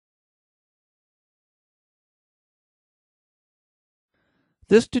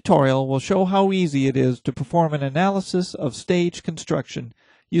This tutorial will show how easy it is to perform an analysis of stage construction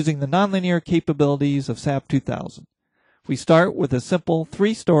using the nonlinear capabilities of SAP 2000. We start with a simple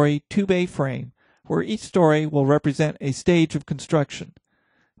 3-story 2-bay frame where each story will represent a stage of construction.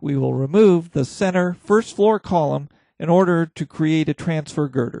 We will remove the center first floor column in order to create a transfer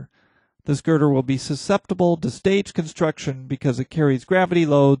girder. This girder will be susceptible to stage construction because it carries gravity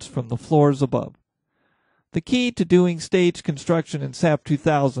loads from the floors above. The key to doing stage construction in SAP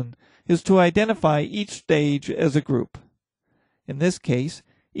 2000 is to identify each stage as a group. In this case,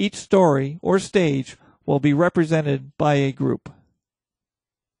 each story or stage will be represented by a group.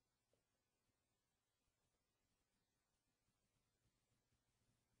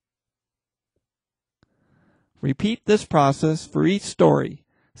 Repeat this process for each story,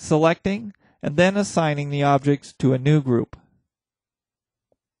 selecting and then assigning the objects to a new group.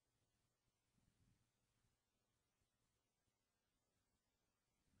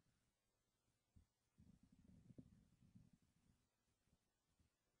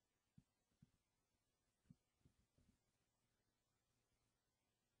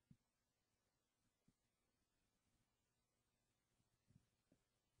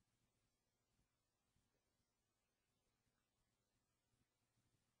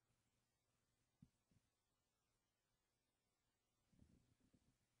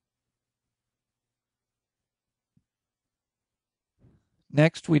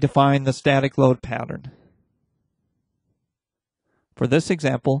 Next, we define the static load pattern. For this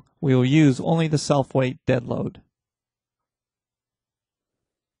example, we will use only the self-weight dead load.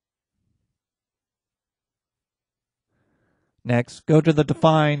 Next, go to the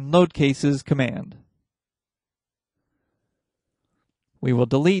Define Load Cases command. We will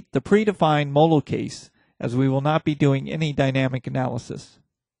delete the predefined modal case as we will not be doing any dynamic analysis.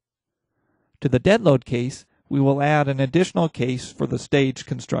 To the dead load case, we will add an additional case for the stage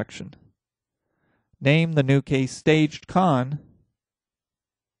construction. Name the new case Staged Con,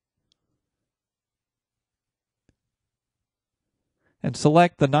 and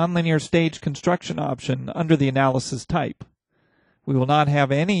select the nonlinear stage construction option under the analysis type. We will not have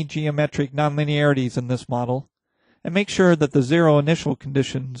any geometric nonlinearities in this model, and make sure that the 0 initial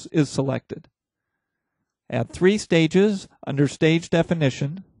conditions is selected. Add 3 stages under Stage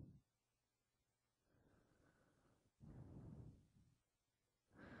Definition,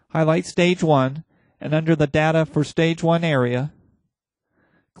 highlight Stage 1, and under the Data for Stage 1 area,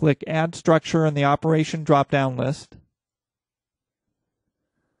 click Add Structure in the Operation drop-down list,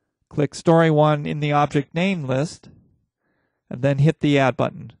 click Story 1 in the Object Name list, and then hit the Add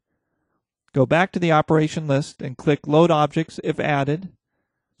button. Go back to the operation list and click Load Objects if added,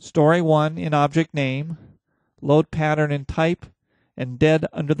 Story 1 in Object Name, Load Pattern in Type, and Dead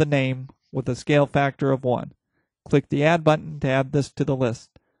under the name with a scale factor of 1. Click the Add button to add this to the list.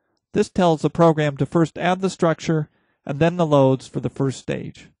 This tells the program to first add the structure and then the loads for the first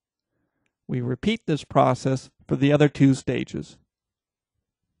stage. We repeat this process for the other 2 stages,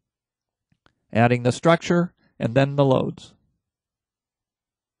 adding the structure and then the loads.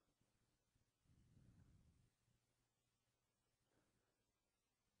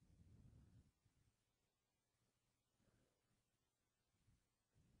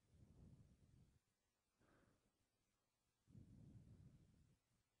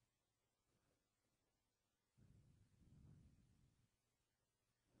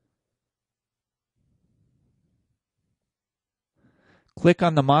 Click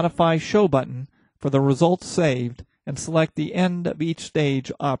on the Modify Show button for the results saved and select the End of each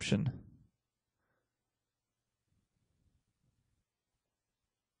stage option.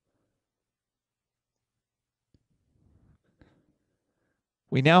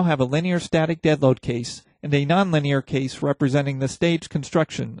 We now have a linear static dead load case and a nonlinear case representing the stage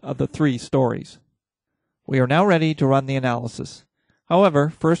construction of the 3 stories. We are now ready to run the analysis. However,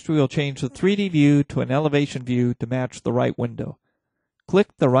 first we will change the 3D view to an elevation view to match the right window. Click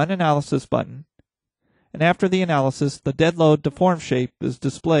the Run Analysis button, and after the analysis, the dead load deform shape is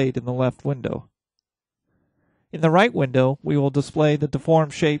displayed in the left window. In the right window, we will display the deform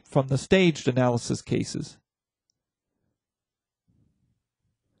shape from the staged analysis cases.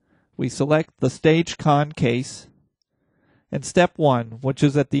 We select the Stage Con case and Step 1, which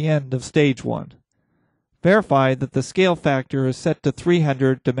is at the end of Stage 1. Verify that the scale factor is set to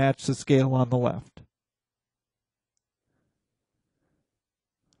 300 to match the scale on the left.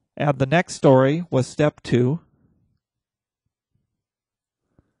 Add the next story with Step 2,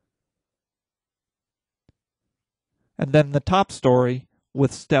 and then the top story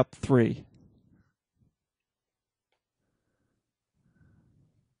with Step 3.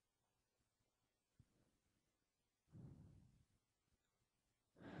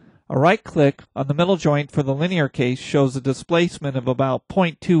 A right click on the middle joint for the linear case shows a displacement of about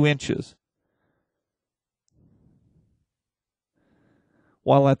 0.2 inches,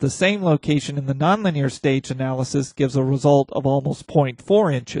 while at the same location in the nonlinear stage analysis gives a result of almost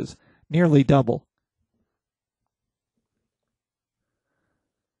 0.4 inches, nearly double.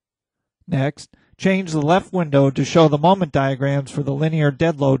 Next, change the left window to show the moment diagrams for the linear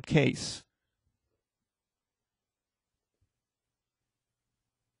dead load case.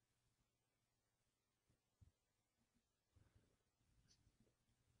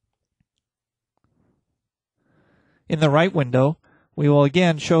 In the right window, we will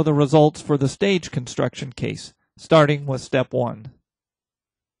again show the results for the stage construction case, starting with step 1.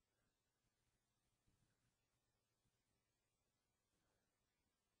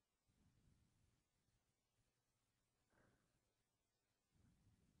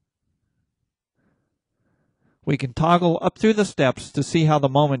 We can toggle up through the steps to see how the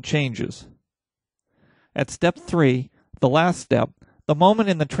moment changes. At step 3, the last step, the moment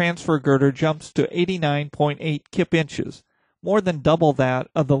in the transfer girder jumps to 89.8 kip inches, more than double that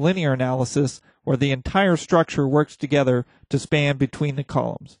of the linear analysis where the entire structure works together to span between the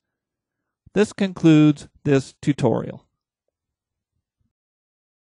columns. This concludes this tutorial.